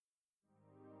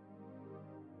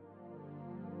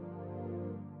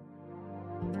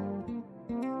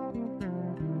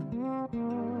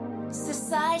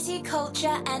Variety,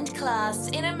 culture, and class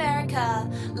in America.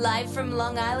 Live from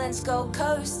Long Island's Gold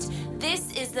Coast,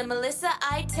 this is the Melissa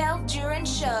Iteld Jurin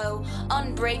Show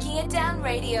on Breaking It Down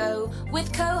Radio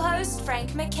with co-host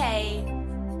Frank MacKay.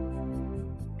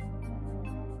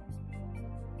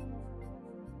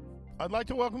 I'd like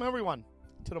to welcome everyone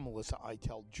to the Melissa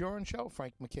Iteld Jurin Show.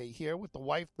 Frank MacKay here with the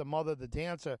wife, the mother, the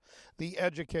dancer, the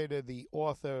educator, the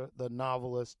author, the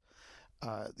novelist,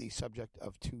 the subject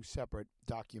of two separate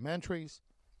documentaries,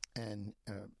 and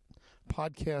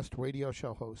podcast radio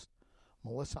show host,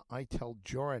 Melissa Iteld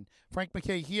Jurin. Frank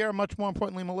MacKay here. Much more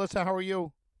importantly, Melissa, how are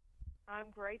you? I'm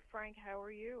great, Frank. How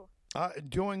are you?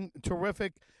 Doing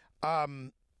terrific.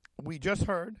 We just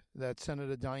heard that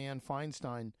Senator Dianne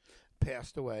Feinstein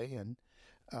passed away, and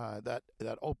that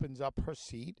opens up her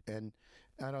seat. And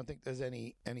I don't think there's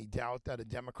any doubt that a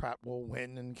Democrat will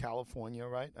win in California,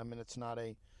 right? I mean, it's not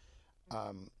a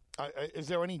is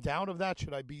there any doubt of that?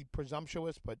 Should I be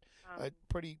presumptuous? But a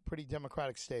pretty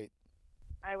Democratic state.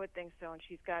 I would think so, and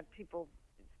she's got people,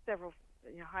 several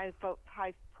high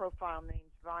profile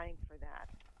names vying for that.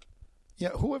 Yeah,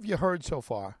 who have you heard so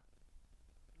far?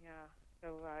 Yeah,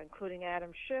 so including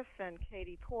Adam Schiff and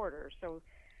Katie Porter. So,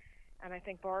 and I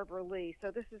think Barbara Lee.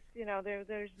 So this is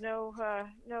there's no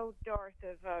dearth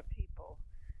of people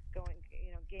going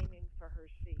gaming for her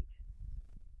seat.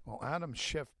 Well, Adam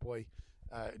Schiff, boy,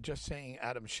 just saying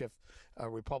Adam Schiff,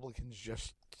 Republicans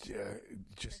just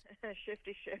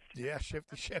shifty shift. Yeah,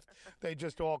 shifty shift. They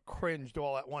just all cringed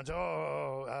all at once.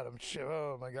 Oh, Adam Schiff.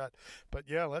 Oh my God. But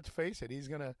yeah, let's face it. He's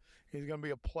gonna be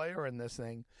a player in this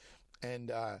thing.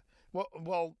 And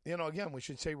well, again, we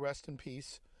should say rest in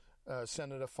peace,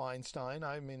 Senator Feinstein.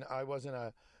 I mean, I wasn't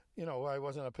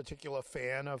a particular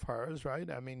fan of hers, right?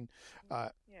 I mean,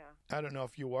 I don't know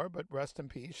if you were, but rest in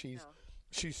peace.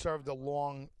 She served a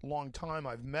long time.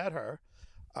 I've met her.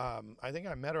 I think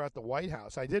I met her at the White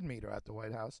House. I did meet her at the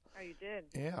White House. Oh, you did?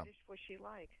 Yeah. What was she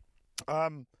like?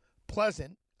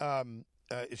 Pleasant.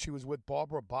 She was with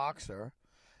Barbara Boxer,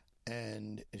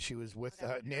 and she was with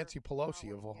Nancy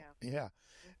Pelosi of all. Yeah.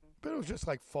 Mm-hmm. But it was just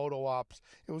like photo ops.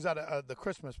 It was at the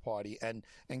Christmas party, and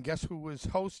guess who was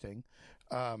hosting?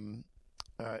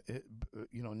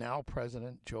 Now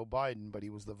President Joe Biden, but he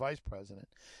was the vice president.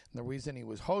 And the reason he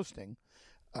was hosting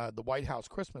the White House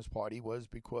Christmas party was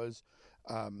because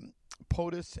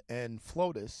POTUS and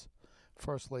FLOTUS,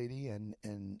 First Lady and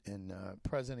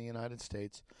President of the United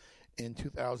States, in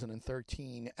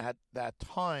 2013, at that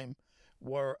time,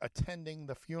 were attending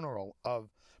the funeral of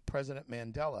President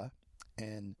Mandela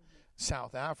in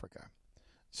South Africa.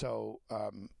 So,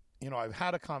 I've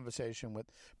had a conversation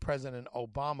with President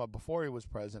Obama before he was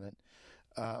president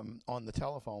on the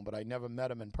telephone, but I never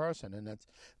met him in person. And that's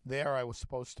there I was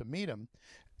supposed to meet him,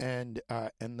 and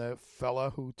the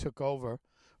fella who took over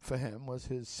for him was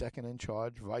his second in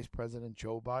charge, Vice President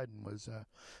Joe Biden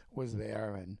was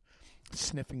there and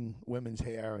sniffing women's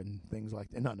hair and things like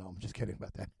that. No, I'm just kidding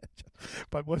about that.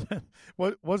 But wasn't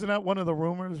that one of the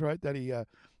rumors, right? That he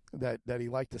that he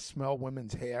liked to smell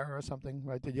women's hair or something,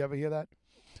 right? Did you ever hear that?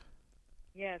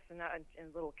 Yes, and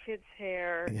little kids'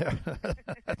 hair. Yeah.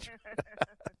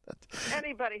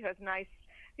 Anybody who has nice,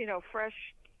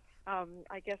 fresh,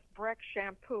 I guess, Breck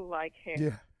shampoo-like hair.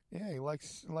 Yeah. Yeah, he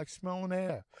likes smelling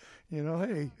hair.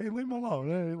 Hey, leave him alone.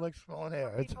 Hey, he likes smelling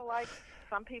hair.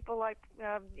 Some people like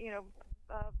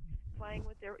playing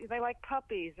with they like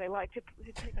puppies. They like to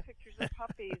take pictures of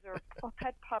puppies or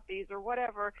pet puppies or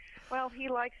whatever. Well, he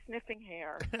likes sniffing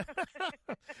hair.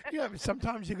 Yeah, but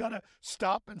sometimes you gotta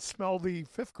stop and smell the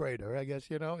fifth grader. I guess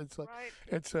it's like right.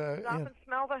 It's stop and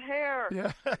smell the hair.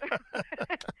 Yeah.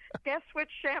 Guess which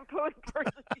shampoo the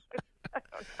person used.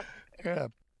 Yeah.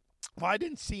 Well, I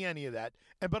didn't see any of that,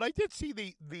 but I did see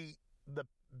the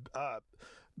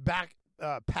back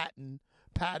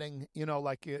padding,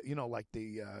 like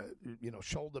the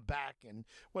shoulder back and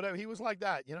whatever. He was like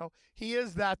that, He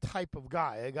is that type of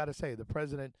guy. I got to say, the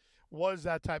president was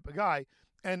that type of guy,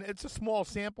 and it's a small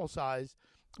sample size,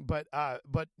 but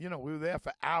we were there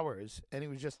for hours, and he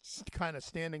was just kind of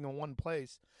standing in one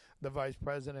place, the vice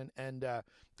president, and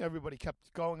everybody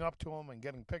kept going up to him and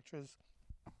getting pictures.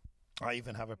 I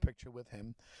even have a picture with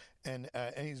him, and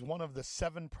he's one of the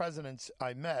 7 presidents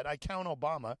I met. I count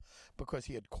Obama because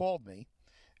he had called me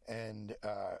and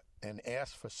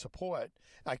asked for support.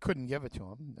 I couldn't give it to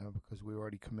him because we were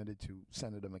already committed to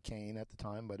Senator McCain at the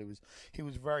time, but he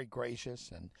was very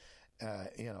gracious, and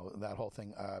that whole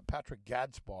thing. Patrick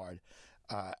Gadsbard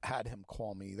had him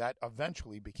call me. That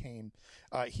eventually became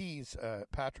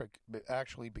Patrick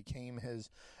actually became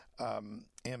his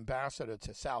ambassador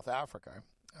to South Africa.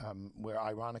 Where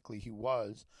ironically he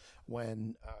was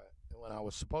when when I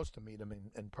was supposed to meet him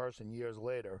in person years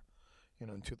later, in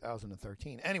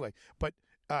 2013. Anyway, but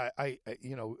I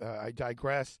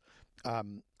digress.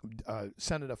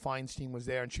 Senator Feinstein was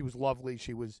there, and she was lovely.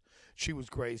 She was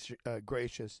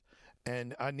gracious,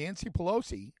 and Nancy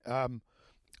Pelosi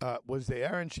was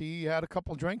there, and she had a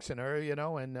couple drinks in her,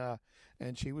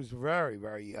 and she was very,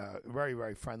 very, very,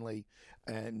 very friendly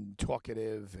and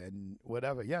talkative and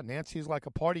whatever. Yeah, Nancy's like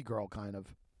a party girl, kind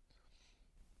of.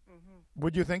 Mm-hmm.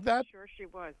 Would you think that? Sure, she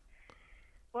was.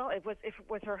 Well, if it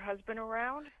was her husband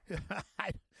around?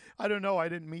 I don't know. I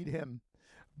didn't meet him,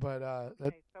 but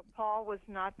okay, so Paul was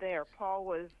not there. Paul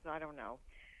was, I don't know.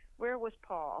 Where was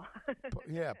Paul?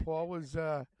 Yeah, Paul was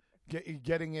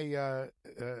getting a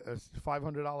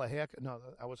 $500 haircut. No,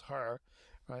 that was her,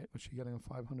 right? Was she getting a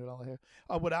 $500 hair?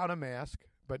 Without a mask,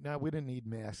 but no, we didn't need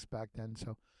masks back then.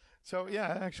 So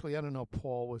yeah, actually, I don't know.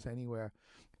 Paul was anywhere.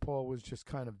 Paul was just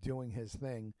kind of doing his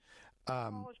thing.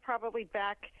 Paul was probably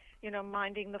back,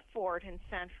 minding the fort in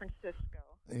San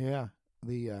Francisco. Yeah,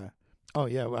 the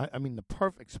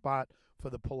perfect spot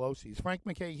for the Pelosi's. Frank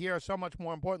MacKay here. So much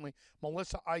more importantly,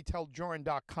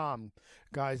 MelissaIteldJurin.com.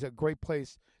 Guys, a great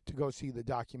place to go see the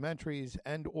documentaries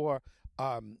and or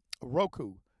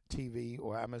Roku TV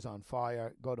or Amazon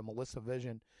Fire. Go to Melissa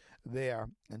Vision there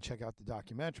and check out the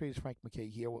documentaries. Frank MacKay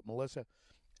here with Melissa.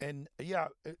 And yeah,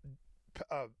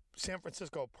 San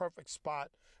Francisco, perfect spot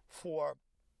for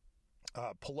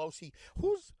Pelosi.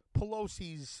 Who's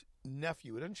Pelosi's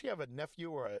nephew? Doesn't she have a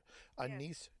nephew or a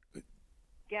niece?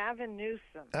 Gavin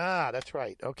Newsom. Ah, that's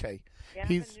right. Okay.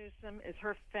 Gavin Newsom is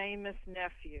her famous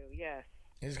nephew, yes.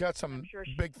 He's got some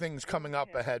big things coming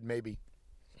up ahead, maybe.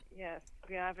 Yes,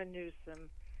 Gavin Newsom.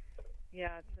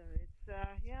 Yeah,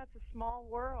 it's a small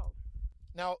world.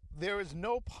 Now, there is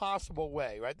no possible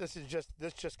way, right? This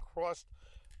just crossed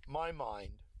my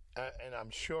mind, and I'm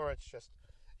sure it's just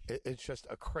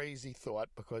a crazy thought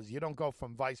because you don't go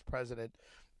from vice president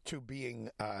to being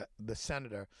the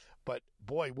senator. But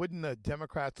boy, wouldn't the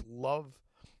Democrats love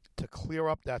to clear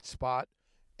up that spot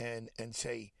and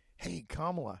say, "Hey,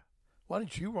 Kamala, why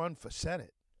don't you run for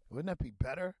Senate? Wouldn't that be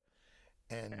better?"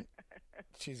 And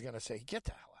she's going to say, "Get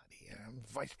the hell out of here. I'm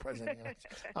vice president.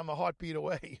 I'm a heartbeat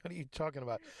away. What are you talking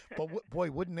about?" But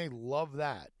boy, wouldn't they love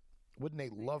that? Wouldn't they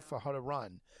love for her to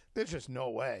run? There's just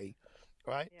no way,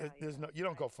 right? There's no. You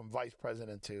don't go from vice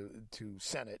president to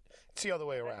Senate. It's the other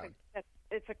way around.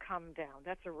 It's a come down.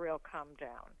 That's a real come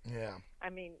down. Yeah. I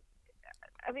mean,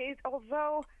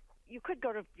 although you could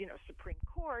go to Supreme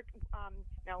Court.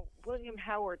 Now William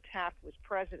Howard Taft was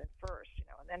president first,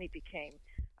 and then he became.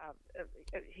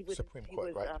 He was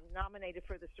nominated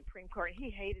for the Supreme Court. He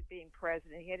hated being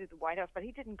president. He hated the White House, but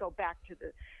he didn't go back to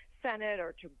the Senate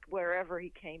or to wherever he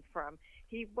came from.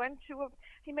 He went to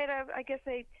I guess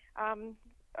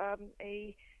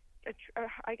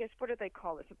what do they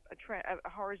call this? A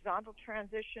horizontal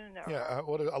transition? A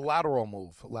lateral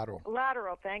move.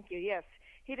 Lateral. Thank you. Yes,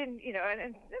 he didn't.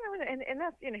 And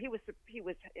that's he was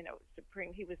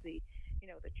Supreme. He was the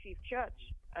Chief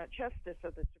Justice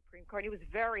of the Supreme Court. He was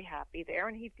very happy there,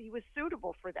 and he was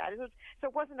suitable for that. So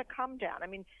it wasn't a come down. I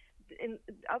mean,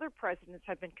 other presidents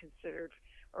have been considered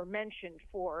or mentioned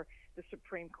for the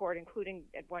Supreme Court, including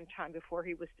at one time before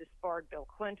he was disbarred, Bill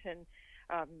Clinton,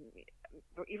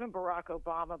 even Barack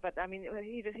Obama. But I mean,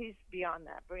 he's beyond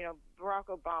that. But Barack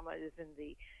Obama is in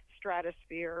the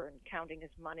stratosphere and counting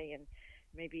his money and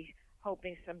maybe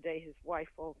hoping someday his wife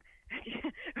will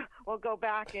go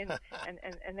back and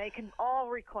they can all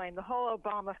reclaim, the whole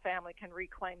Obama family can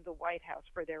reclaim the White House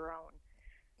for their own.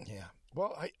 Yeah.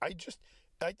 Well, I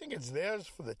think it's theirs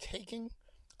for the taking.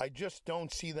 I just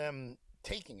don't see them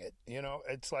taking it.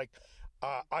 It's like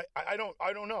I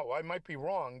don't know. I might be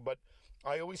wrong, but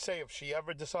I always say if she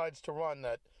ever decides to run,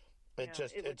 that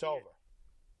it's over.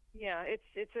 Yeah,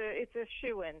 it's a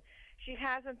shoo-in. She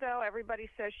hasn't, though. Everybody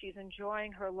says she's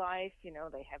enjoying her life. They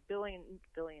have billions,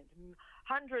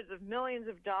 hundreds of millions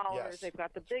of dollars. Yes. They've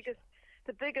got the biggest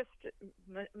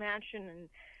mansion, and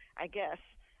I guess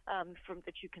from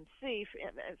that you can see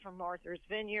from Martha's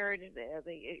Vineyard.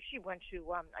 She went to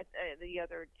the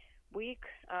other week.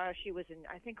 She was in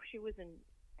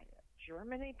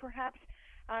Germany, perhaps,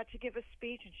 to give a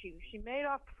speech, and she made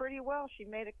off pretty well. She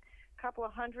made a couple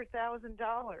of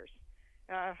 $100,000.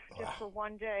 Just for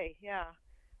one day, yeah.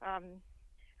 And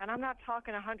I'm not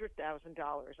talking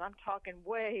 $100,000. I'm talking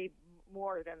way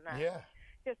more than that. Yeah.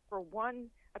 Just for one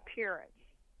appearance.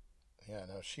 Yeah,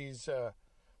 no, she's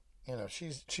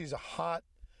she's a hot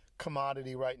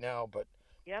commodity right now, but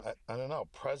yep. I don't know,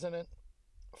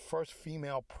 first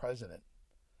female president.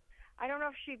 I don't know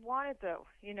if she'd want it though,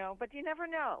 but you never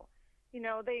know.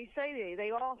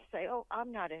 they all say, "Oh,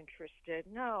 I'm not interested.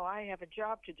 No, I have a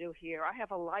job to do here. I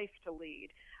have a life to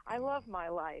lead. I love my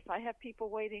life. I have people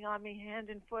waiting on me hand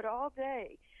and foot all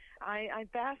day. I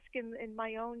bask in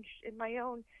my own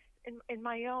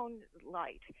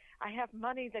light. I have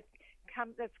money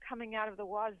that's coming out of the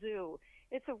wazoo.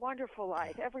 It's a wonderful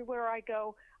life. Everywhere I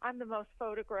go, I'm the most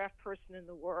photographed person in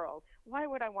the world. Why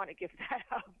would I want to give that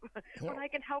up when I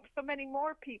can help so many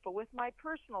more people with my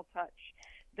personal touch?"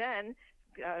 Then,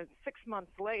 6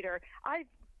 months later, I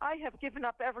have given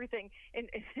up everything in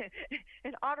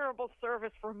honorable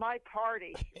service for my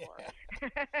party. Sure.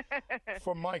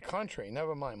 For my country,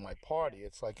 never mind my party.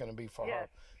 It's like going to be for her.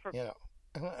 For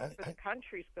the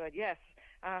country's good. Yes.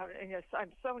 Yes,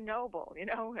 I'm so noble,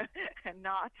 and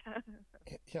not.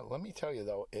 Yeah, let me tell you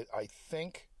though. I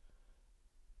think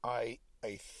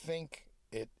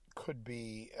it could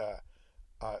be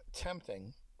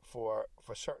tempting for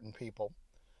certain people.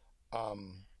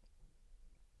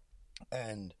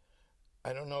 And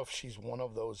I don't know if she's one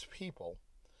of those people.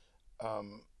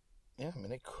 Yeah, I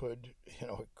mean, it could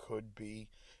be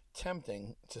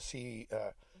tempting to see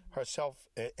herself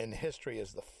in history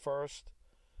as the first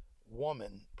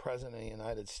woman president of the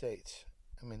United States.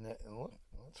 I mean, look,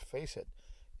 let's face it,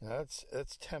 that's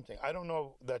tempting. I don't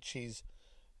know that she's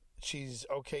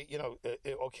okay,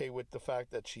 okay with the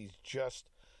fact that she's just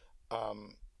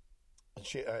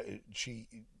she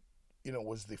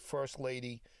was the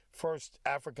first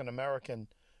African American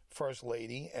first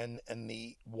lady, and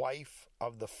the wife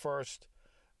of the first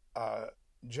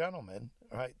gentleman,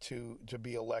 right, to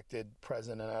be elected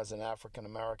president as an African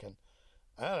American.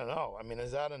 I don't know. I mean,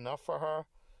 is that enough for her?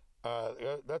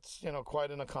 That's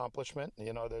quite an accomplishment.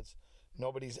 That's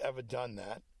nobody's ever done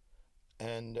that,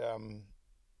 and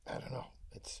I don't know.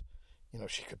 It's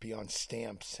she could be on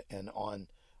stamps and on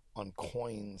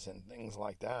coins and things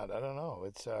like that. I don't know.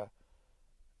 It's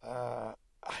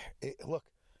look,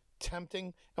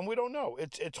 tempting, and we don't know.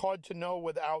 It's hard to know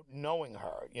without knowing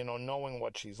her. Knowing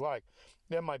what she's like.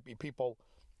 There might be people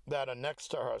that are next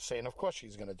to her saying, "Of course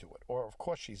she's going to do it," or "Of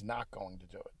course she's not going to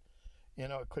do it."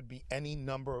 It could be any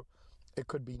number. It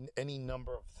could be any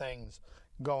number of things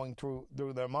going through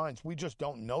their minds. We just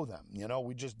don't know them.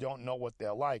 We just don't know what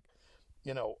they're like.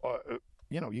 You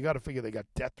got to figure they got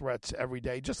death threats every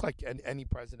day, just like any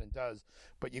president does.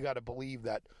 But you got to believe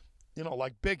that,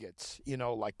 like bigots,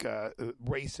 like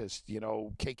racist,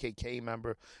 KKK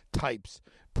member types,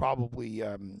 probably.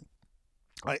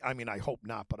 I mean, I hope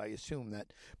not, but I assume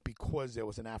that because there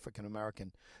was an African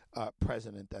American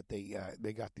president, that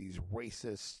they got these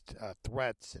racist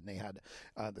threats, and they had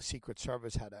the Secret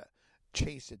Service had to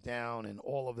chase it down and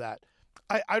all of that.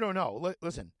 I don't know.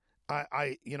 Listen,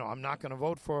 I'm not going to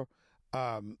vote for.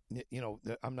 I'm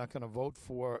not going to vote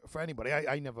for anybody.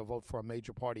 I never vote for a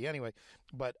major party anyway,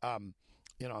 but I'm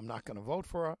not going to vote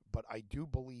for her. But I do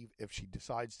believe if she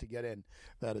decides to get in,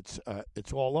 that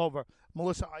it's all over.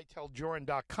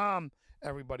 MelissaIteldJurin.com.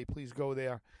 Everybody, please go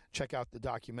there. Check out the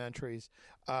documentaries.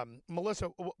 Melissa,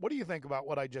 what do you think about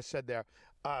what I just said there?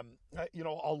 A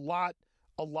lot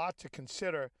to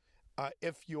consider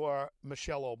if you're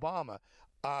Michelle Obama.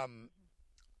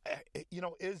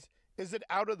 Is it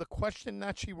out of the question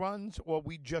that she runs, or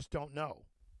we just don't know?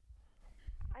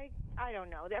 I don't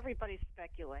know. Everybody's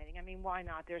speculating. I mean, why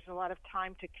not? There's a lot of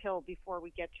time to kill before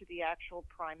we get to the actual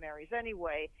primaries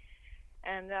anyway.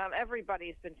 And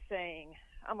everybody's been saying,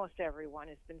 almost everyone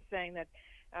has been saying that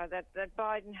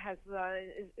Biden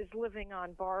is living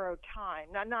on borrowed time.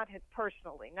 Not his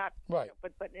personally, not right,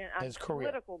 but on his career.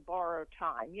 Political borrowed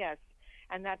time. Yes,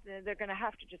 and that they're going to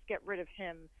have to just get rid of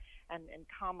him. And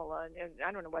Kamala, and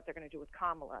I don't know what they're going to do with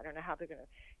Kamala. I don't know how they're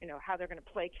going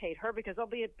to placate her, because there'll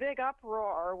be a big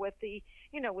uproar with the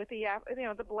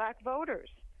black voters.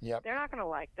 Yep. They're not going to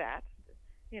like that.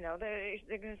 They're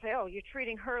going to say, "Oh, you're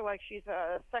treating her like she's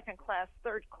a second-class,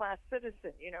 third-class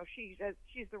citizen. She's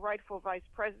the rightful vice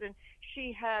president.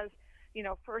 She has,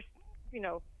 first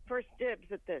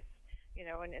dibs at this."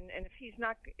 And if he's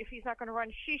not going to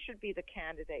run, she should be the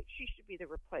candidate. She should be the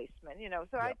replacement.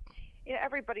 So yep.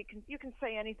 Everybody you can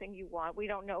say anything you want. We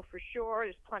don't know for sure.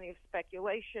 There's plenty of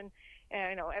speculation.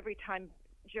 And every time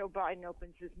Joe Biden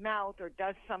opens his mouth or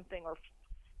does something or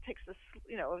takes a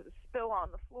spill on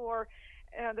the floor,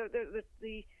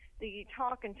 the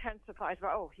talk intensifies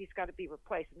about, oh, he's got to be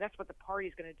replaced, and that's what the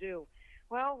party's going to do.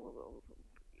 Well,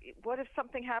 what if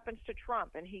something happens to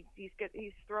Trump and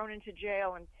he's thrown into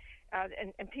jail and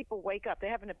people wake up, they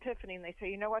have an epiphany, and they say,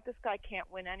 you know what, this guy can't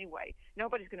win anyway.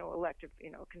 Nobody's going to elect a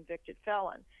convicted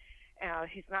felon.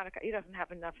 He doesn't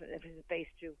have enough of his base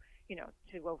to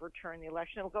overturn the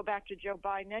election. It'll go back to Joe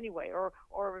Biden anyway, or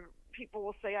people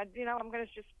will say, I'm going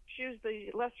to just choose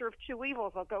the lesser of two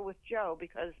evils. I'll go with Joe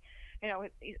because,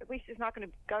 at least he's not going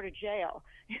to go to jail.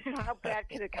 How bad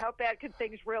could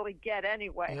things really get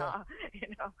anyway? Yeah.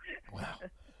 Huh? Wow.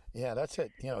 Yeah, that's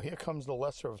it. Here comes the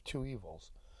lesser of two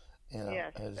evils.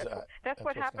 Yes, that's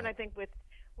what happened. I think with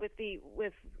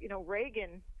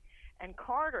Reagan and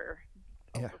Carter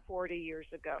over 40 years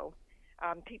ago.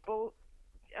 People,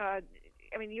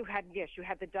 you had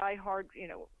the diehard,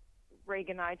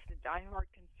 Reaganites, the diehard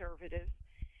conservatives,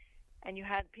 and you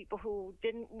had people who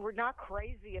were not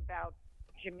crazy about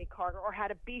Jimmy Carter or had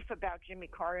a beef about Jimmy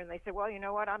Carter, and they said, well, you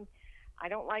know what, I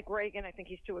don't like Reagan. I think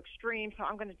he's too extreme, so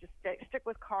I'm going to just stick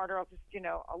with Carter. I'll just,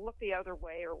 I'll look the other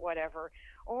way or whatever,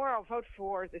 or I'll vote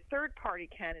for the third-party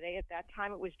candidate. At that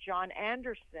time, it was John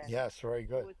Anderson. Yes, very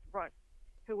good.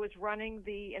 Who was running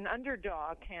an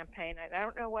underdog campaign. I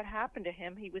don't know what happened to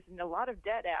him. He was in a lot of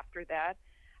debt after that.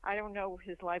 I don't know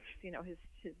his life,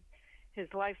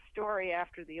 his life story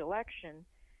after the election,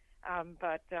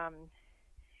 but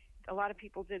a lot of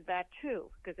people did that too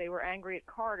because they were angry at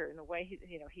Carter in the way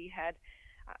he had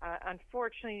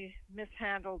unfortunately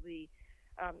mishandled the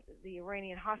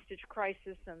Iranian hostage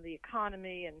crisis and the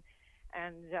economy and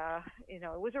it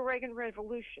was a Reagan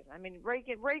revolution. I mean,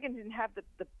 Reagan didn't have the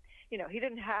he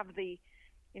didn't have the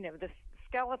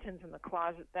skeletons in the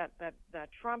closet that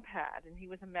Trump had, and he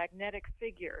was a magnetic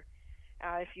figure.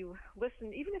 If you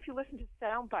listen to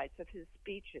sound bites of his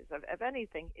speeches of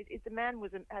anything, the man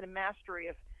had a mastery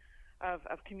of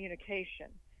communication.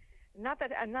 Not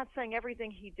that I'm not saying everything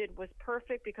he did was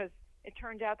perfect, because it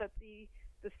turned out that the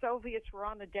Soviets were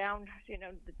on the down,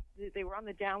 they were on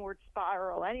the downward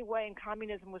spiral anyway, and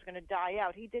communism was going to die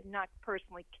out. He did not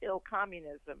personally kill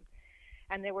communism.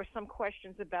 And there were some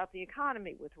questions about the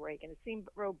economy with Reagan. It seemed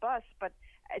robust, but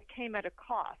it came at a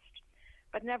cost.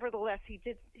 But nevertheless, he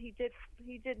did.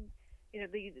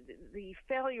 The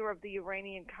failure of the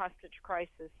Iranian hostage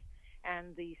crisis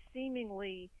and the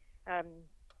seemingly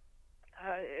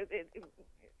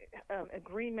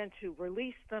agreement to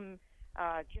release them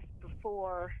just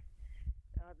before,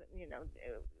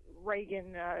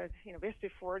 Reagan,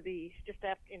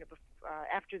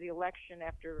 after the election,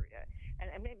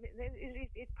 and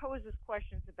it poses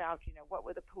questions about, what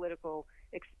were the political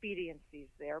expediencies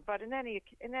there. But in any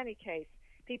case,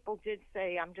 people did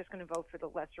say, I'm just going to vote for the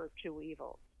lesser of two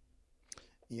evils.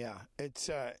 Yeah, it's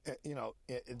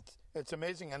it's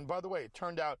amazing. And by the way, it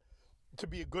turned out to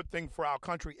be a good thing for our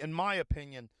country, in my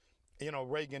opinion.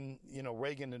 Reagan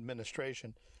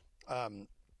administration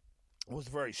was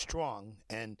very strong,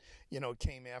 and it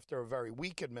came after a very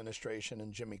weak administration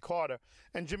in Jimmy Carter.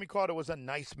 And Jimmy Carter was a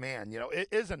nice man.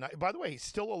 By the way, he's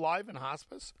still alive in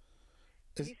hospice.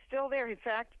 He's still there. In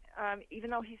fact,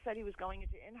 even though he said he was going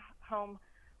into in-home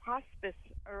hospice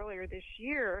earlier this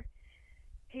year,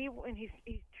 he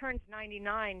turns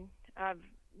 99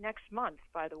 next month.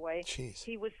 By the way, Jeez.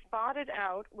 He was spotted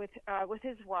out with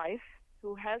his wife,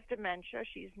 who has dementia.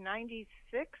 She's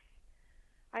 96,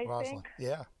 I Rosalind. think.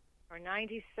 Yeah. Or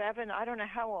 97. I don't know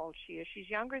how old she is. She's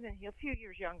younger than a few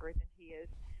years younger than he is.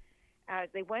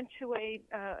 They went to a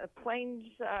Plains,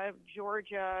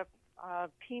 Georgia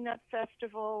peanut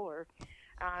festival,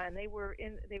 and they were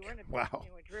in a wow.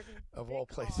 Driven of all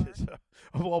car. places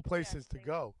of all places to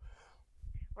go.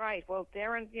 Right. Well,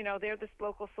 they're the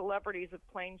local celebrities of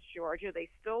Plains, Georgia. They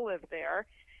still live there.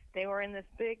 They were in this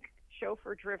big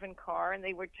chauffeur-driven car, and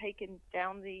they were taken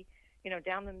down the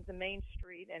main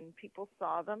street, and people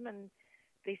saw them, and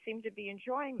they seemed to be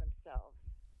enjoying themselves.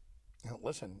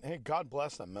 Listen, hey, God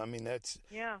bless them. I mean, that's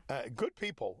good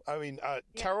people. I mean,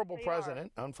 terrible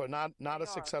president, for not a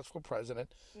successful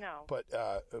president. No, but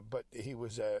he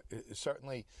was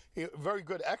certainly a very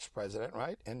good ex-president,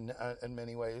 right? In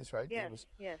many ways, right? Yes, he was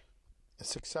yes. A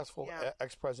successful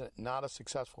ex-president, not a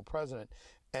successful president,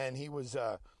 and he was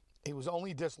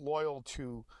only disloyal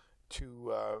to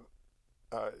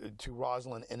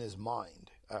Rosalind in his mind,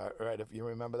 right? If you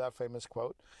remember that famous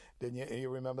quote, didn't you? You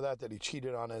remember that he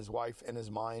cheated on his wife in his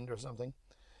mind or something?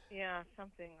 Yeah,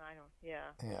 something. I don't.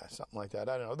 Yeah. Yeah, something like that.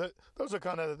 I don't know. Those are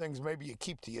kind of the things maybe you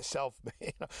keep to yourself.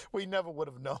 We never would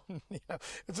have known.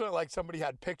 It's not like somebody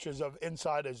had pictures of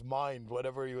inside his mind,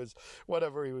 whatever he was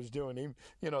doing.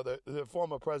 The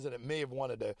former president may have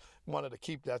wanted to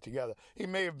keep that together. He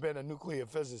may have been a nuclear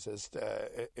physicist,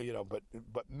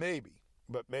 but maybe.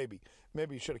 But maybe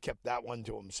he should have kept that one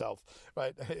to himself,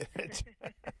 right?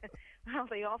 Well,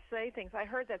 they all say things. I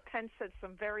heard that Pence said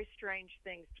some very strange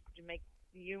things to make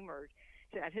humor,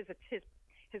 at his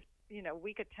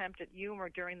weak attempt at humor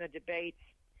during the debates.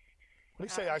 What do you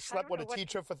say? I slept with a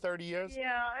teacher for 30 years?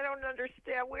 Yeah, I don't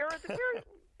understand.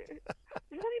 Does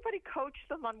anybody coach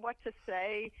them on what to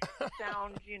say to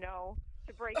sound,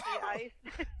 to break the ice?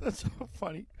 That's so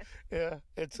funny. Yeah,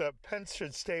 it's Pence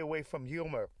should stay away from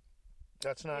humor.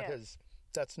 That's not his.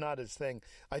 That's not his thing.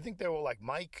 I think they were like,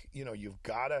 Mike, you've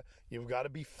gotta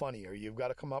be funnier. You've got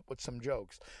to come up with some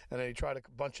jokes. And then he tried a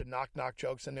bunch of knock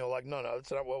jokes, and they were like, no,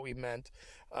 that's not what we meant.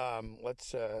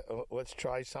 Let's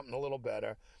try something a little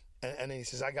better. And then he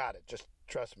says, I got it. Just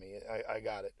trust me. I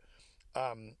got it.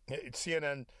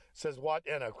 CNN says what,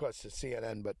 and of course it's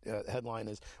CNN, but headline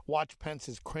is, watch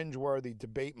Pence's cringeworthy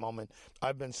debate moment.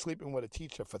 I've been sleeping with a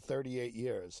teacher for 38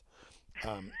 years.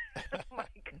 Oh my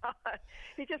God!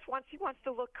 He wants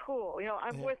to look cool.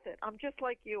 I'm with it. I'm just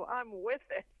like you. I'm with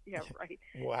it. Yeah, right.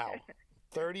 Wow.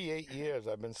 38 years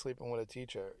I've been sleeping with a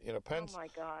teacher. Pence oh my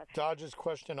God. dodges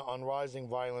question on rising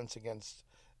violence against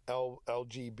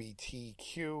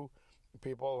LGBTQ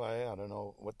people. I don't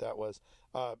know what that was.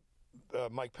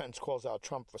 Mike Pence calls out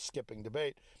Trump for skipping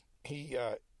debate. He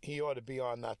ought to be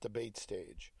on that debate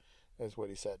stage, is what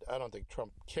he said. I don't think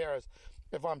Trump cares.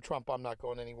 If I'm Trump, I'm not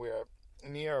going anywhere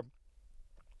near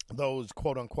those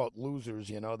quote-unquote losers,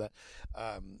 that,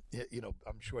 I'm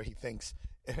sure he thinks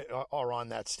are on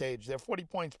that stage. They're 40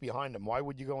 points behind him. Why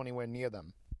would you go anywhere near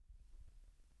them?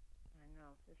 I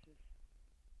know.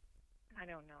 I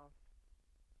don't know.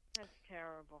 That's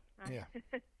terrible. Yeah.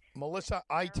 Melissa,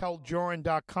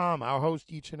 iteldjurin.com, our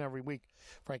host each and every week.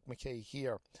 Frank MacKay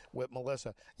here with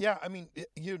Melissa. Yeah, I mean,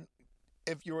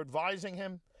 if you're advising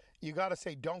him, you got to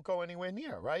say don't go anywhere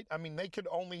near, right? I mean, they could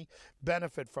only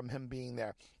benefit from him being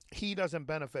there. He doesn't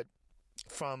benefit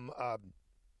from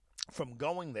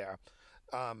going there.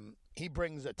 He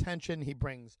brings attention. He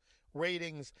brings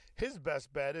ratings. His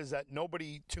best bet is that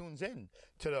nobody tunes in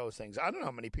to those things. I don't know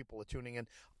how many people are tuning in.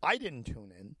 I didn't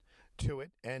tune in to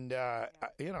it, and I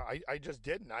just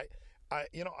didn't. I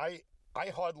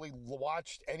hardly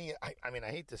watched any. I mean,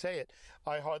 I hate to say it.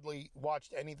 I hardly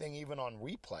watched anything even on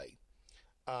replay.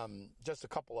 Just a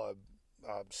couple of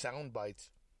sound bites,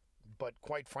 but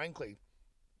quite frankly,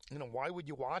 why would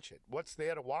you watch it? What's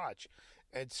there to watch?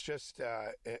 It's just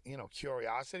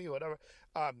curiosity, whatever.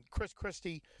 Chris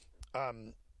Christie,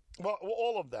 well,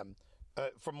 all of them,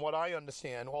 from what I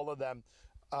understand, all of them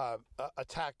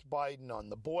attacked Biden on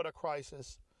the border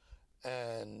crisis,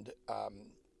 and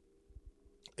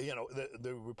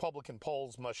the Republican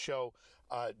polls must show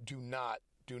do not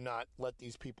let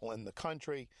these people in the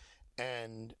country.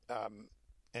 And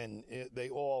they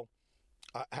all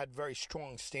had very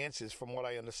strong stances, from what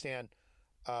I understand,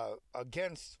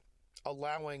 against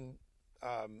allowing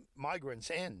migrants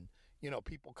in.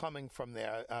 People coming from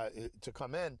there to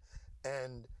come in,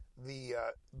 and the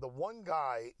one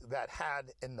guy that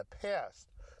had in the past,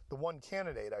 the one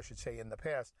candidate, I should say, in the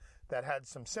past that had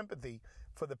some sympathy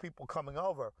for the people coming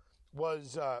over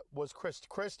was Chris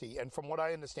Christie, and from what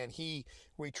I understand, he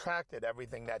retracted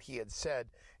everything that he had said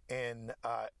in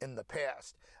the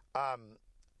past, and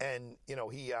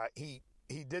he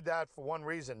did that for one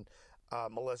reason,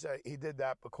 Melissa. He did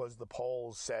that because the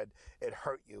polls said it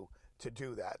hurt you to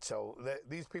do that. So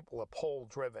these people are poll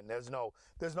driven. There's no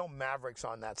mavericks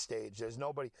on that stage. There's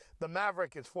nobody. The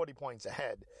maverick is 40 points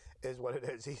ahead, is what it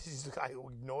is. He's the guy who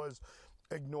ignores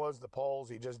the polls.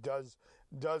 He just does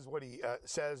what he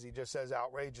says. He just says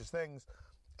outrageous things,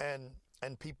 and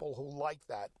people who like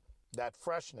that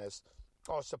freshness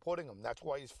are supporting him. That's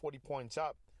why he's 40 points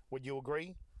up. Would you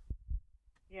agree?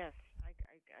 Yes,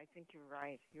 I think you're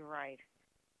right. You're right.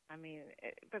 I mean,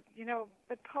 but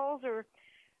polls are,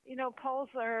 you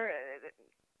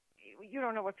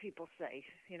don't know what people say.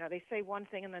 They say one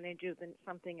thing and then they do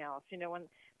something else. And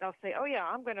they'll say, "Oh yeah,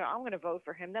 I'm gonna vote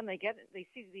for him." Then they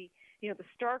see the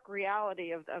stark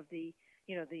reality of the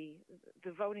the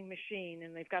voting machine,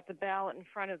 and they've got the ballot in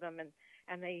front of them,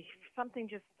 and they something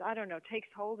just, I don't know, takes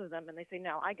hold of them, and they say,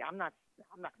 "No, I'm not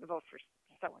going to vote for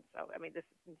so and so." I mean, this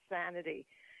is insanity.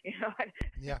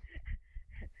 Yeah.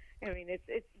 I mean,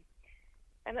 it's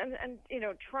and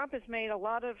Trump has made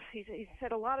he's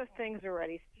said a lot of things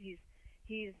already.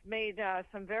 He's made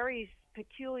some very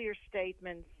peculiar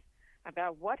statements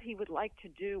about what he would like to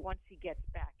do once he gets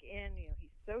back in. He's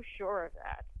so sure of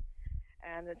that,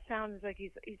 and it sounds like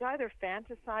he's either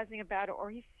fantasizing about it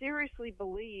or he seriously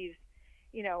believes,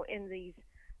 in these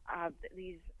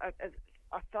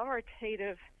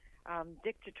authoritative,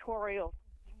 dictatorial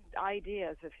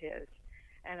ideas of his.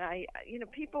 And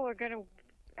people are going to.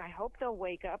 I hope they'll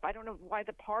wake up. I don't know why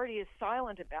the party is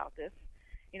silent about this.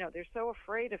 They're so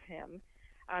afraid of him.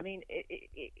 I mean,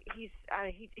 he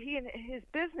and his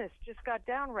business just got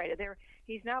downrated.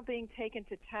 He's now being taken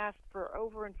to task for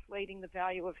overinflating the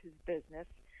value of his business.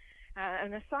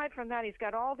 And aside from that, he's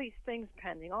got all these things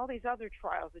pending, all these other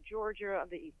trials, the Georgia,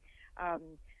 the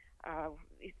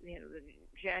the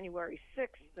January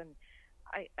 6th, and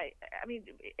I mean,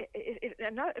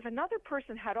 if another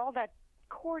person had all that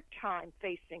court time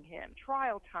facing him,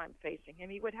 trial time facing him,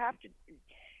 he would have to,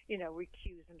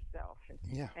 recuse himself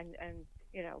and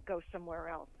go somewhere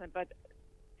else.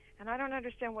 And I don't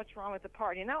understand what's wrong with the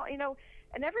party. And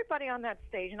everybody on that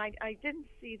stage, and I didn't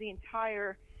see the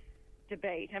entire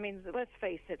debate. I mean, let's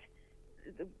face it,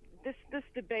 this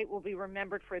debate will be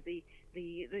remembered for the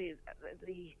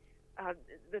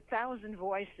 1,000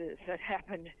 voices that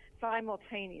happened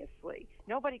simultaneously.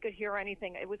 Nobody could hear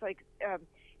anything. It was like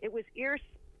it was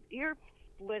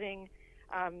ear-splitting,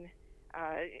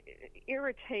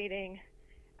 irritating,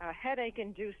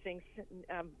 headache-inducing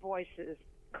voices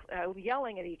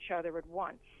yelling at each other at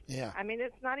once. Yeah. I mean,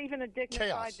 it's not even a dignified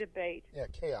Chaos. debate. Yeah,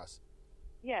 chaos.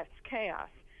 Yes, chaos.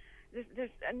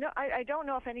 I don't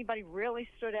know if anybody really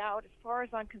stood out. As far as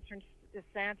I'm concerned,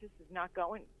 DeSantis is not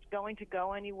going to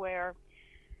go anywhere.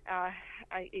 I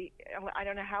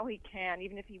don't know how he can,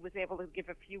 even if he was able to give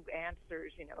a few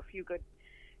answers, a few good,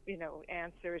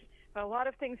 answers. But a lot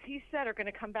of things he said are going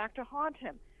to come back to haunt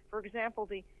him. For example,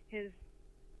 his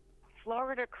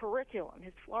Florida curriculum,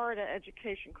 his Florida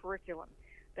education curriculum,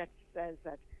 that says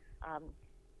that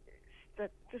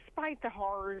despite the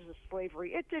horrors of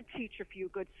slavery, it did teach a few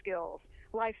good skills,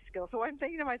 life skills. So I'm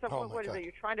thinking to myself, what is it?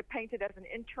 You're trying to paint it as an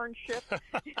internship?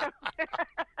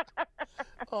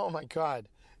 Oh my God!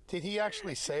 Did he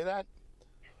actually say that?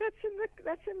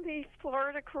 That's in the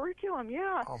Florida curriculum.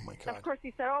 Yeah. Oh my God! And of course,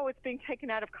 he said, it's being taken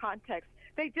out of context.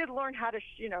 They did learn how to,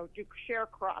 do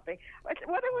sharecropping. What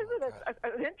was it?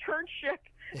 An internship?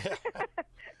 Yeah.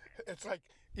 It's like,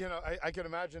 I can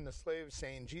imagine the slaves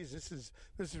saying, "Geez, this is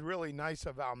really nice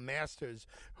of our masters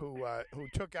who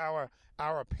took our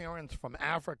parents from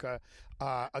Africa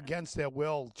against their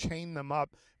will, chain them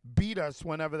up, beat us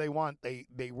whenever they want,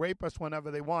 they rape us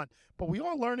whenever they want, but we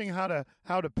are learning how to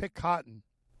pick cotton."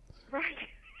 Right.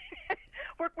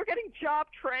 We're getting job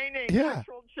training,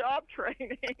 actual job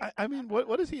training. I mean,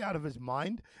 what is he out of his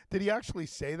mind? Did he actually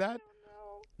say that? I don't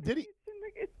know. Did he?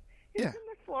 It's in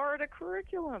the Florida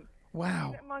curriculum.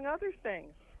 Wow. Among other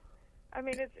things. I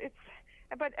mean,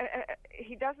 but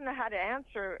he doesn't know how to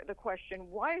answer the question,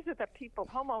 why is it that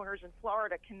homeowners in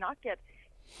Florida cannot get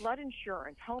flood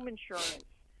insurance, home insurance?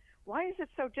 Why is it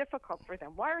so difficult for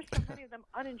them? Why are so many of them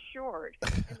uninsured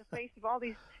in the face of all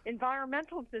these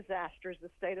environmental disasters the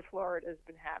state of Florida has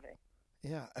been having?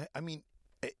 Yeah, I mean,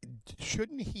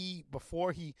 shouldn't he,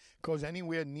 before he goes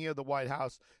anywhere near the White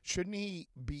House, shouldn't he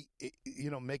be,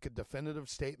 make a definitive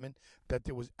statement that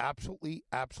there was absolutely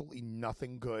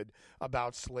nothing good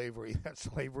about slavery? That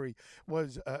slavery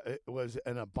was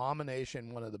an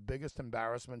abomination, one of the biggest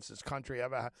embarrassments this country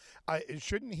ever had.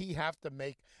 Shouldn't he have to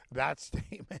make that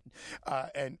statement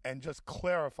and just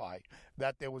clarify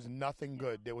that there was nothing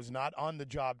good? There was not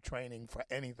on-the-job training for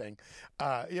anything.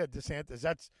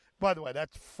 DeSantis, by the way,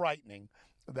 that's frightening.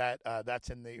 That's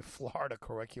in the Florida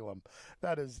curriculum.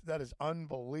 That is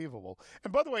unbelievable.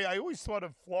 And by the way, I always thought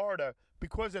of Florida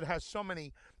because it has so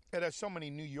many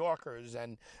New Yorkers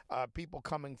and people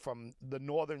coming from the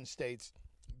northern states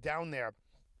down there.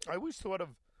 I always thought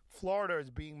of Florida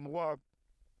as being more,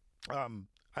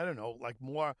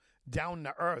 more down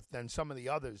to earth than some of the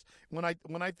others. When I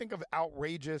think of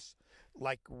outrageous,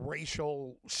 like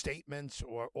racial statements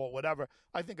or whatever,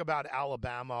 I think about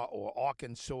Alabama or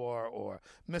Arkansas or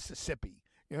Mississippi.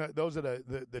 Those are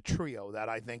the trio that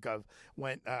I think of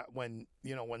when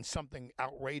something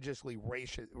outrageously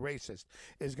racist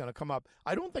is going to come up.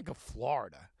 I don't think of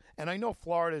Florida. And I know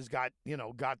Florida's got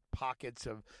pockets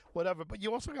of whatever, but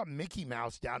you also got Mickey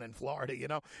Mouse down in Florida. You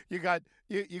got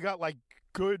like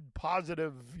good,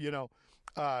 positive,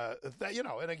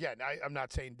 and again, I'm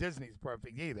not saying Disney's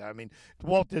perfect either. I mean,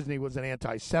 Walt Disney was an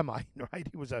anti-Semite, right?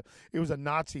 He was a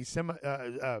Nazi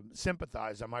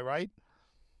sympathizer. Am I right?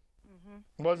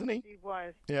 Mm-hmm. Wasn't he? He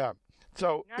was. Yeah.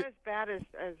 So not as bad as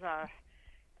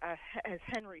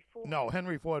Henry Ford. No,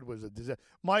 Henry Ford was a disaster.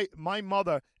 My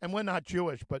mother, and we're not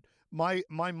Jewish, but my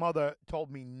mother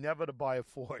told me never to buy a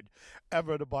Ford,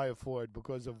 ever to buy a Ford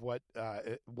because of what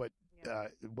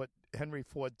Henry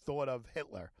Ford thought of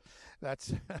Hitler.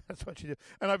 That's what she did.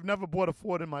 And I've never bought a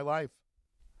Ford in my life.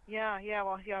 Yeah.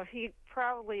 Well, he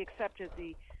probably accepted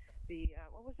the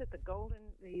what was it? The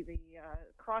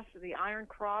cross, the Iron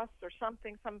Cross, or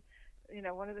something.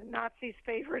 One of the Nazis'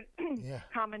 favorite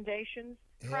commendations.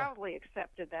 Proudly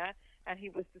accepted that. and he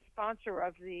was the sponsor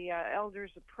of the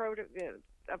Elders of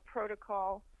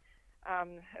Protocol,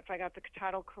 if I got the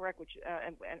title correct, which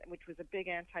was a big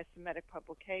anti-Semitic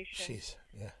publication. Jeez,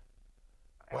 yeah.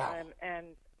 Wow.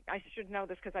 And I should know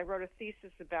this because I wrote a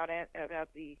thesis about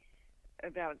the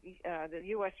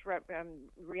U.S.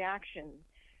 reaction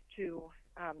to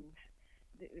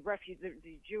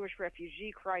the Jewish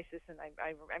refugee crisis, and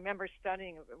I remember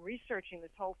researching this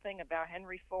whole thing about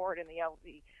Henry Ford and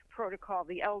the protocol,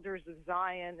 the Elders of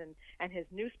Zion, and his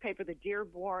newspaper, the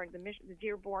Dearborn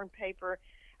paper,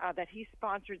 that he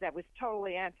sponsored, that was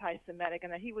totally anti-Semitic,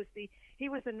 and that he was the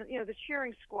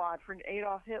cheering squad for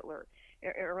Adolf Hitler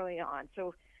early on.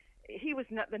 So he was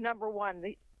the number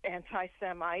one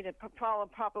anti-Semite,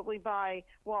 followed probably by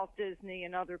Walt Disney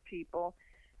and other people.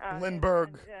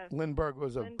 Lindbergh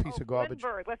was a piece of garbage.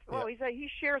 Lindbergh. He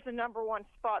shares the number one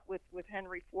spot with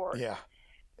Henry Ford. Yeah,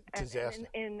 disaster.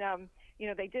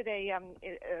 They did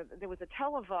there was a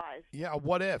televised. Yeah, a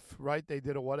What If, right? They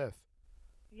did a What If.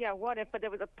 Yeah, What If? But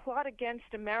there was a Plot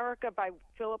Against America by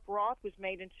Philip Roth, was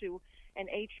made into an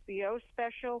HBO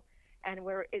special, and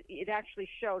where it actually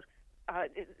showed an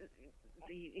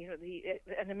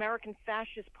American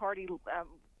fascist party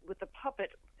with the puppet.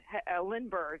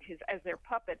 Lindbergh as their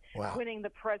puppet, wow, winning the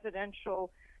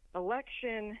presidential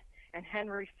election, and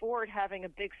Henry Ford having a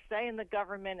big say in the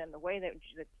government and the way that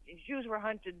the Jews were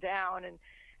hunted down,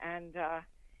 and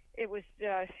it was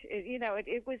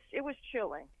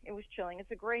chilling. It was chilling.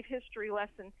 It's a great history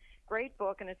lesson, great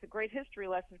book, and it's a great history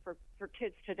lesson for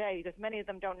kids today, because many of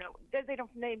them don't know. They have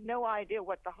no idea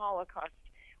what the Holocaust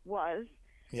was.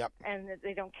 Yep. And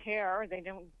they don't care. They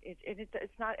don't.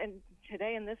 It's not. And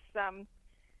today in this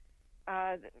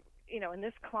in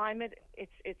this climate,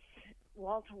 it's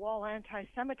wall-to-wall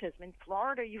anti-Semitism. In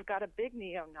Florida, you've got a big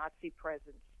neo-Nazi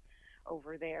presence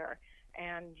over there,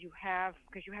 and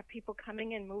because you have people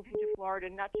coming in, moving to Florida,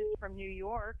 not just from New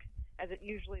York, as it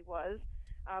usually was,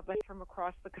 but from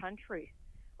across the country,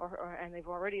 and they've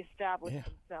already established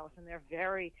themselves, and they're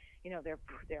very,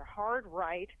 they're hard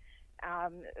right,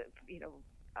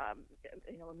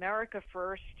 America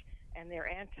first. And they're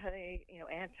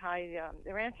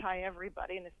they're anti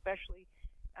everybody, and especially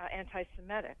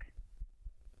anti-Semitic.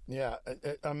 Yeah,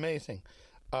 amazing.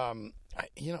 I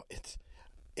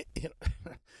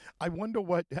wonder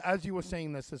what, as you were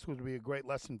saying this would be a great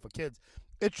lesson for kids.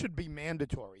 It should be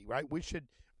mandatory, right? We should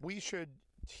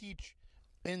teach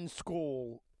in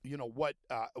school,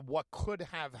 what could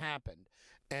have happened.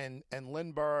 And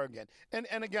Lindbergh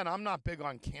and again, I'm not big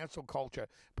on cancel culture,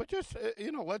 but just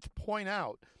let's point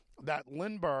out that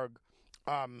Lindbergh,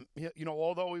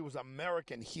 although he was an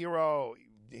American hero,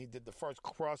 he did the first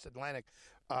cross-Atlantic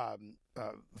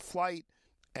flight,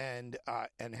 and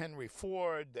Henry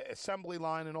Ford, the assembly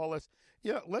line, and all this.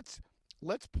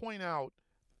 Let's point out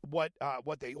what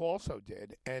they also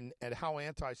did, and how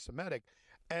anti-Semitic.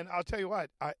 And I'll tell you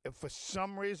what, for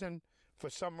some reason,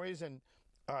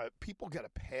 people get a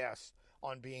pass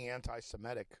on being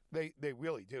anti-Semitic. They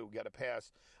really do get a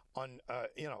pass on.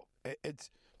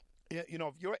 It's.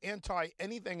 If you're anti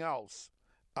anything else,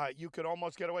 you could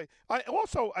almost get away.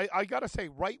 I got to say,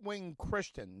 right-wing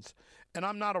Christians, and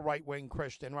I'm not a right-wing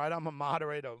Christian, right? I'm a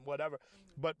moderate or whatever.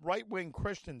 But right-wing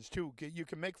Christians, too, you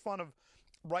can make fun of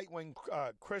right-wing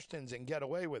Christians and get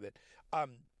away with it.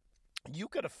 You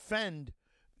could offend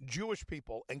Jewish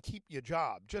people and keep your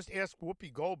job. Just ask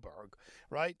Whoopi Goldberg,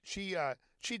 right? She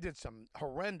did some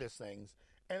horrendous things,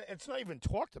 and it's not even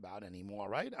talked about anymore,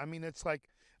 right? I mean, it's like,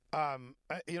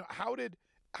 how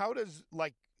does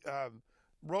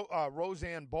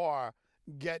Roseanne Barr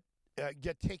get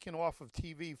taken off of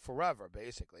TV forever?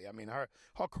 Basically, I mean, her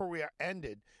career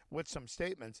ended with some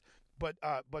statements, but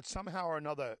somehow or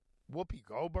another, Whoopi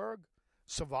Goldberg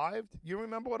survived. You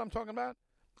remember what I'm talking about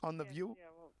on The View?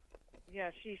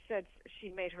 Yeah, she said she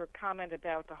made her comment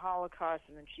about the Holocaust,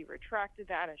 and then she retracted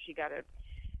that, and she got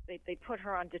they put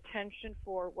her on detention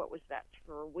for, what was that,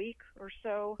 for a week or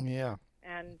so? Yeah.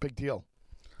 And big deal.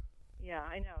 Yeah,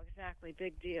 I know, exactly,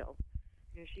 big deal.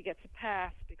 She gets a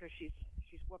pass because she's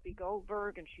Whoopi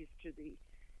Goldberg, and she's to the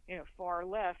far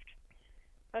left.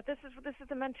 But this is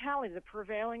the mentality, the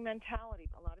prevailing mentality.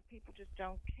 A lot of people just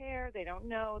don't care. They don't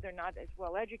know. They're not as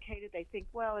well educated. They think,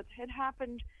 well, it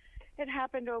happened. It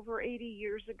happened over 80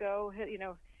 years ago.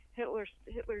 Hitler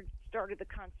started the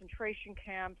concentration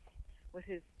camps with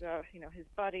his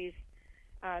buddies.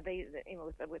 With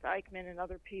Eichmann and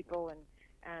other people,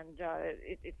 and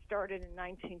it started in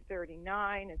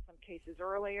 1939, in some cases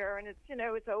earlier, and it's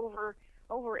over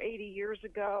 80 years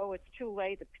ago. It's too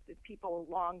late. The people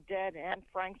are long dead. Anne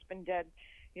Frank's been dead,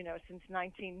 since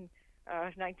 1940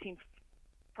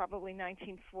 probably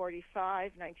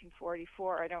 1945,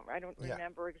 1944. I don't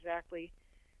remember exactly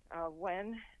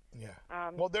when. Yeah.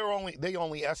 Well, they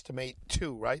only estimate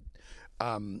 2, right?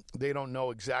 They don't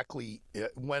know exactly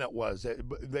when it was.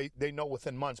 They know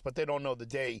within months, but they don't know the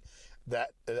day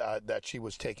that she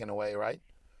was taken away, right?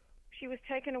 She was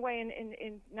taken away in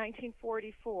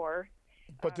 1944.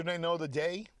 But do they know the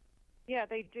day? Yeah,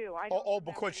 they do.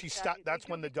 Because she stopped. That's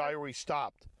when the diary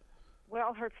stopped.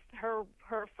 Well,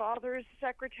 her father's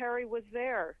secretary was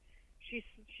there.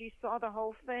 She saw the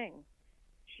whole thing.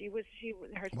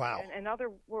 Wow. And other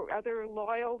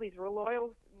loyal. These were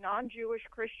loyal non-Jewish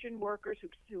Christian workers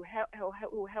who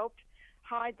helped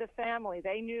hide the family.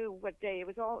 They knew what day.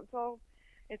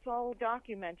 It's all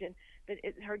documented. That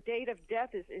her date of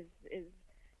death is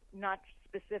not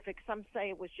specific. Some say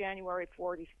it was January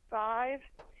 45.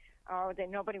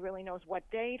 Nobody really knows what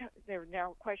date. There are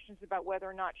now questions about whether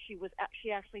or not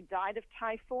she actually died of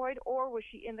typhoid, or was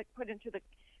she put into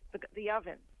the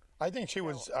oven. I think she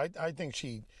was. I think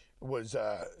she was.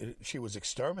 She was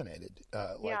exterminated.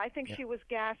 I think she was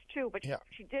gassed too. But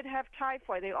she did have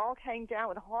typhoid. They all came down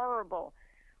with horrible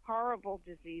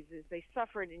diseases. They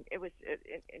suffered. It was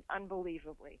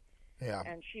unbelievably. Yeah.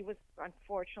 And she was,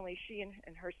 unfortunately, she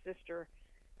and her sister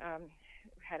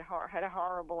had a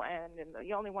horrible end. And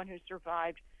the only one who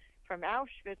survived from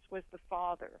Auschwitz was the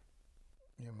father.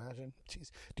 Can you imagine?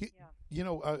 Jeez.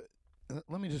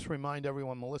 Let me just remind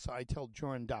everyone,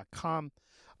 MelissaIteldJurin.com,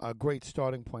 a great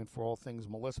starting point for all things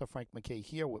Melissa. Frank MacKay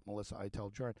here with Melissa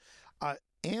Iteld Jurin.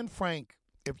 Anne Frank,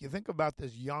 if you think about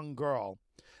this young girl,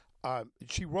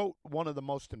 she wrote one of the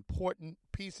most important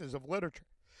pieces of literature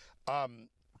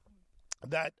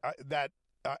that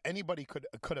anybody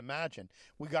could imagine.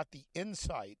 We got the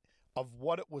insight of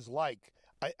what it was like.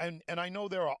 And I know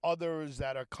there are others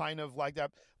that are kind of like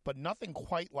that, but nothing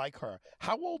quite like her.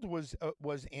 How old was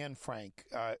Anne Frank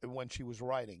when she was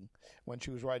writing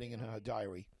in her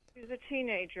diary? She was a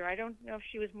teenager. I don't know if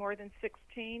she was more than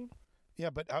 16.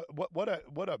 Yeah, but what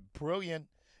a brilliant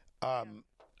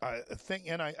thing.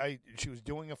 And she was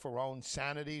doing it for her own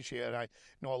sanity. I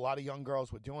know a lot of young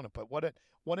girls were doing it, but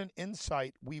what an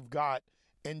insight we've got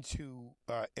into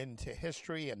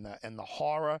history and the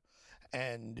horror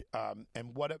and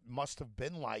what it must have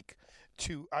been like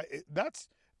to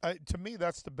me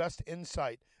that's the best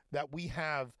insight that we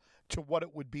have to what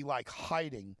it would be like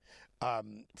hiding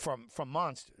from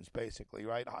monsters, basically,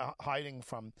 right? Hiding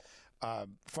from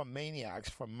maniacs,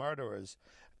 from murderers,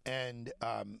 and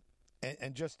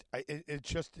just it's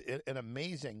just an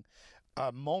amazing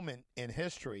moment in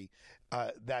history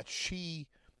that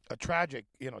a tragic,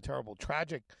 terrible,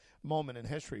 tragic moment in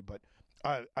history. But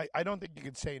I don't think you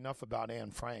could say enough about Anne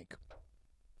Frank.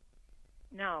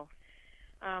 No,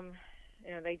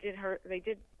 they did.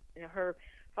 Her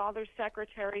father's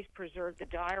secretaries preserved the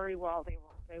diary while they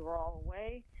were all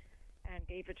away, and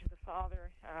gave it to the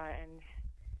father. And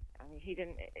I mean, he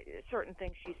didn't. Certain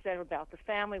things she said about the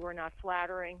family were not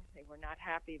flattering. They were not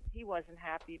happy. He wasn't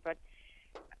happy, but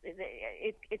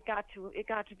it got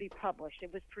to be published.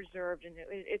 It was preserved, and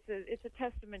it's a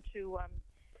testament to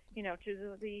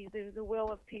to the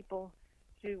will of people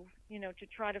to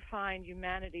try to find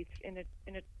humanity in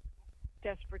a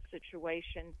desperate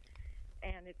situation.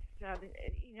 And it's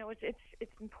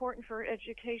important for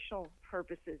educational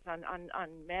purposes on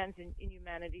man's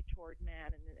inhumanity toward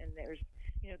man. And there's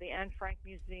the Anne Frank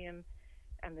Museum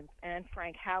and the Anne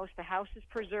Frank House. The house is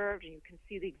preserved, and you can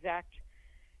see the exact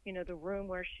the room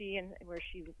where she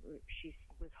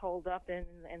was holed up in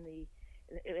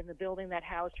the building that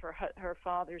housed her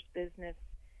father's business.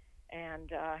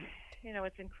 And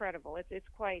it's incredible. It's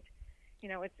quite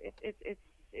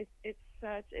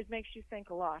it makes you think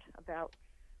a lot about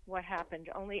what happened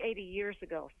only 80 years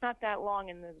ago. It's not that long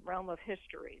in the realm of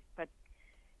history, but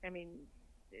I mean,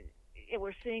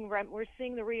 we're seeing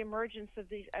the reemergence of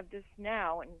this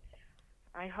now, and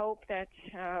I hope that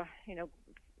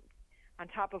on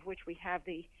top of which we have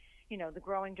the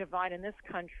growing divide in this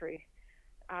country,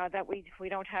 that we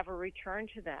don't have a return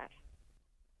to that.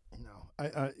 No,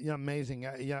 amazing.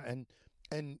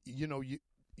 And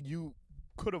you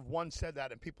could have once said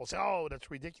that, and people say, "Oh,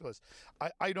 that's ridiculous."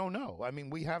 I don't know. I mean,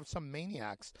 we have some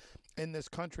maniacs in this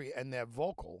country, and they're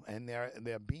vocal, and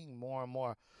they're being more and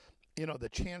more. The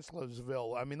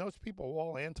Chancellorsville. I mean, those people were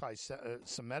all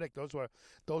anti-Semitic. Those were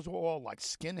all like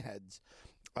skinheads.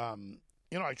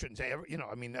 I shouldn't say ever.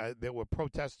 There were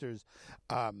protesters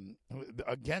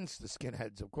against the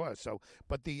skinheads, of course. So,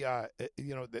 but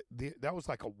that was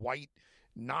like a white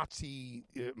Nazi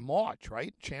march,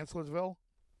 right? Chancellorsville.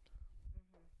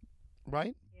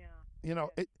 Right? Yeah.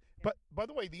 But by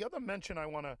the way, the other mention I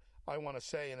want to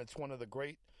say, and it's one of the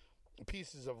great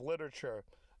pieces of literature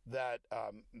that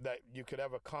that you could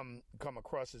ever come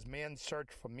across is Man's Search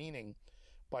for Meaning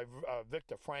by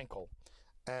Viktor Frankl,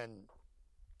 and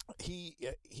he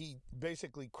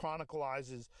basically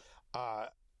chronicles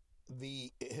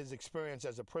his experience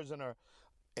as a prisoner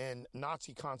in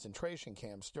Nazi concentration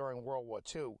camps during World War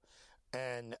II,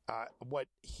 and what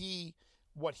he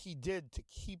did to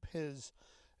keep his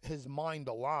mind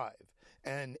alive.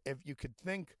 And if you could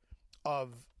think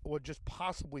of, or just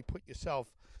possibly put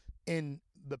yourself in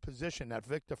the position that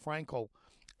Viktor Frankl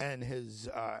and his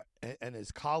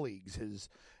colleagues,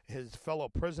 his fellow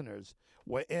prisoners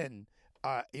were in,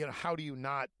 how do you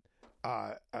not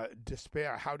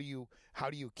despair? How do you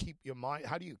keep your mind?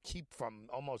 How do you keep from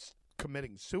almost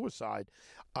committing suicide?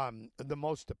 The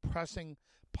most depressing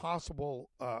possible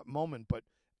moment, but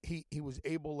he was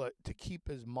able to keep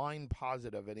his mind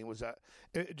positive, and he was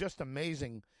just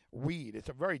amazing read. It's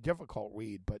a very difficult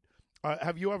read, but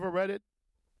have you ever read it?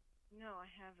 No, I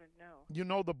haven't, no. You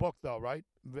know the book, though, right?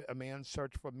 A Man's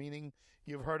Search for Meaning.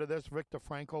 You've heard of this, Viktor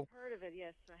Frankl? I've heard of it,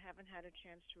 yes. I haven't had a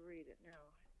chance to read it,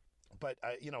 no. But,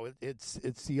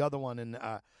 it's the other one, and,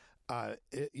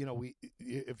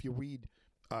 if you read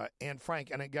Anne Frank,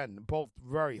 and again, both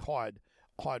very hard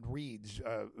reads,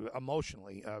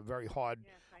 emotionally, very hard.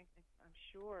 Yes, I'm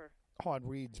sure. Hard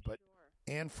reads, but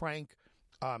sure. Anne Frank,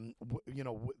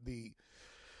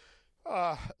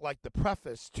 like the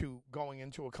preface to going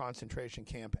into a concentration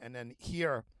camp, and then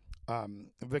here,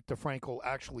 Viktor Frankl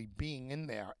actually being in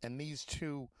there, and these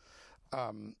two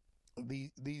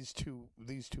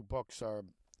books are,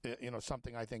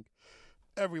 something I think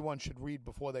everyone should read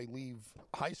before they leave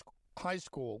high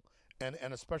school, and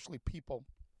especially people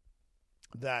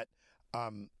that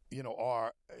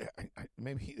are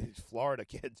maybe these Florida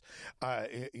kids.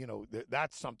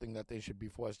 That's something that they should be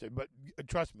forced to. But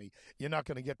trust me, you're not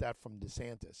going to get that from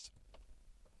DeSantis.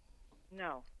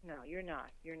 No, you're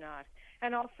not. You're not.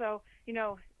 And also,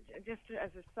 just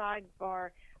as a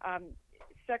sidebar,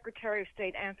 Secretary of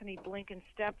State Anthony Blinken's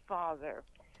stepfather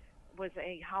was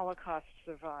a Holocaust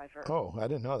survivor. Oh, I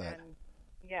didn't know that. And,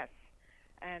 yes,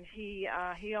 and he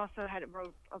also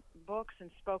wrote books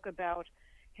and spoke about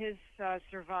his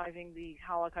surviving the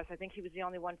Holocaust. I think he was the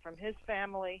only one from his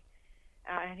family,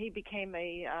 and he became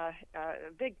a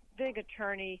big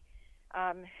attorney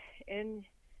in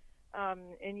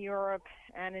Europe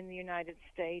and in the United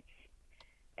States.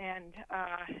 And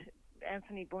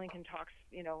Anthony Blinken talks,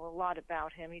 a lot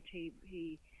about him.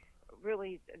 He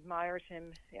really admires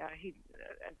him.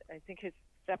 I think his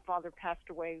stepfather passed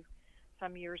away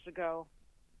some years ago,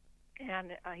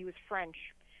 and he was French.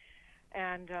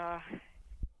 And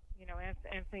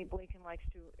Anthony Blinken likes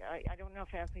to. I don't know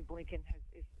if Anthony Blinken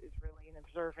is really an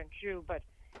observant Jew, but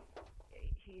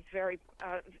he's very,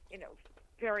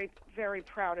 very, very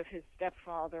proud of his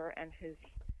stepfather and his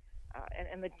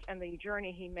and the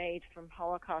journey he made from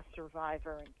Holocaust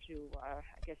survivor into,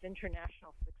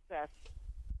 international success.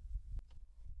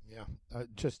 Yeah,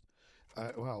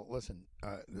 well, listen.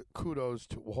 Kudos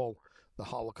to all the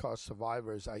Holocaust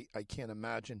survivors. I can't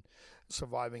imagine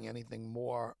surviving anything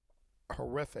more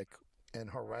horrific and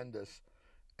horrendous,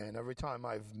 and every time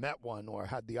I've met one or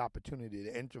had the opportunity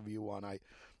to interview one, I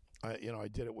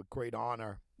did it with great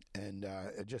honor, and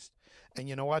and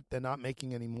you know what? They're not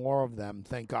making any more of them.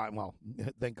 Thank God. Well,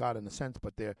 thank God in a sense,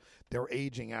 but they're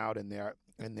aging out and they're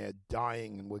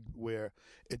dying, and where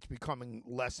it's becoming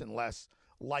less and less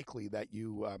likely that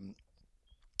you'll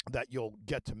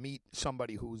get to meet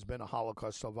somebody who's been a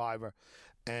Holocaust survivor.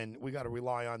 And we got to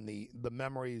rely on the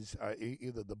memories,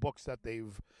 either the books that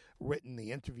they've written,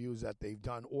 the interviews that they've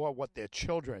done, or what their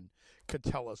children could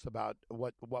tell us about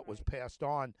what was passed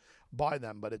on by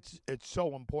them. But it's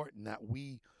so important that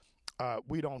we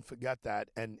don't forget that.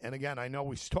 And again, I know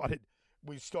we started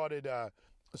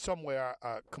somewhere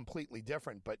completely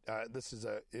different, but this is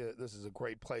a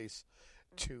great place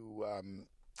to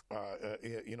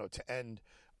to end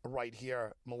right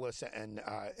here, Melissa, and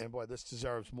boy, this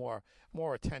deserves more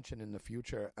attention in the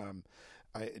future.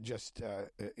 I just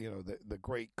the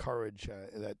great courage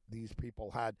that these people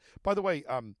had. By the way,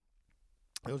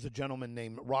 there was a gentleman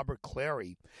named Robert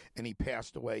Clary, and he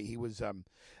passed away. He was,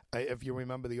 if you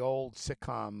remember the old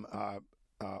sitcom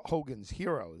Hogan's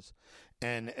Heroes,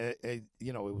 and it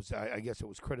was, I guess it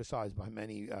was criticized by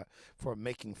many for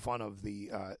making fun of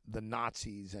the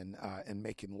Nazis and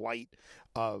making light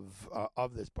of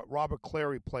this. But Robert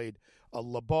Clary played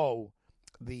LeBeau,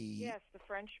 the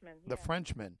Frenchman, the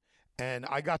Frenchman, and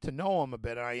I got to know him a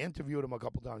bit, and I interviewed him a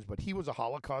couple times. But he was a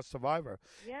Holocaust survivor.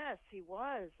 Yes, he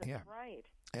was. That's right.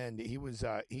 And he was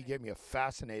he gave me a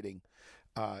fascinating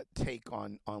take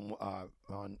on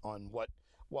what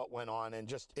what went on and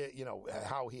just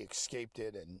how he escaped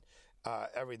it and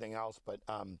everything else. But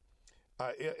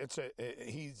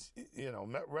he's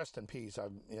rest in peace.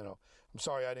 I'm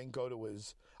sorry I didn't go to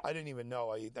his. I didn't even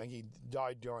know. I think he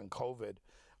died during COVID,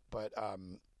 but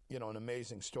an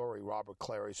amazing story, Robert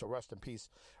Clary. So rest in peace,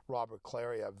 Robert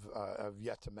Clary. I've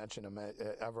yet to mention him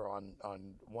ever on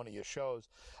one of your shows.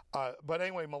 But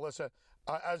anyway, Melissa,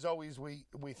 as always, we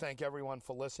thank everyone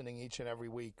for listening each and every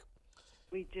week.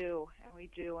 We do,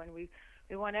 and we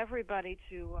want everybody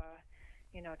to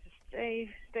to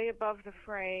stay above the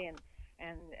fray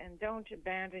and don't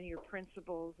abandon your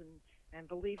principles and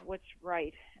believe what's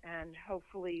right, and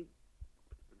hopefully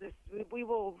we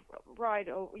will ride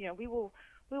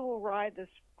this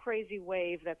crazy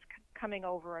wave that's coming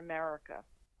over America.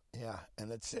 Yeah, and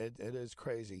it is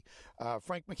crazy.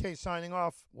 Frank MacKay signing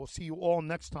off. We'll see you all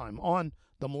next time on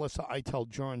the Melissa Iteld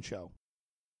Jurin Show.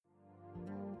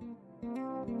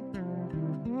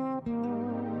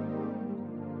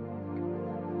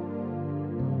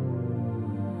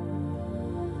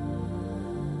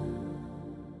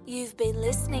 You've been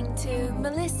listening to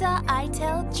Melissa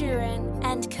Iteld Jurin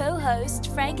and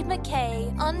co-host Frank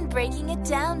MacKay on Breaking It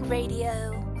Down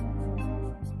Radio.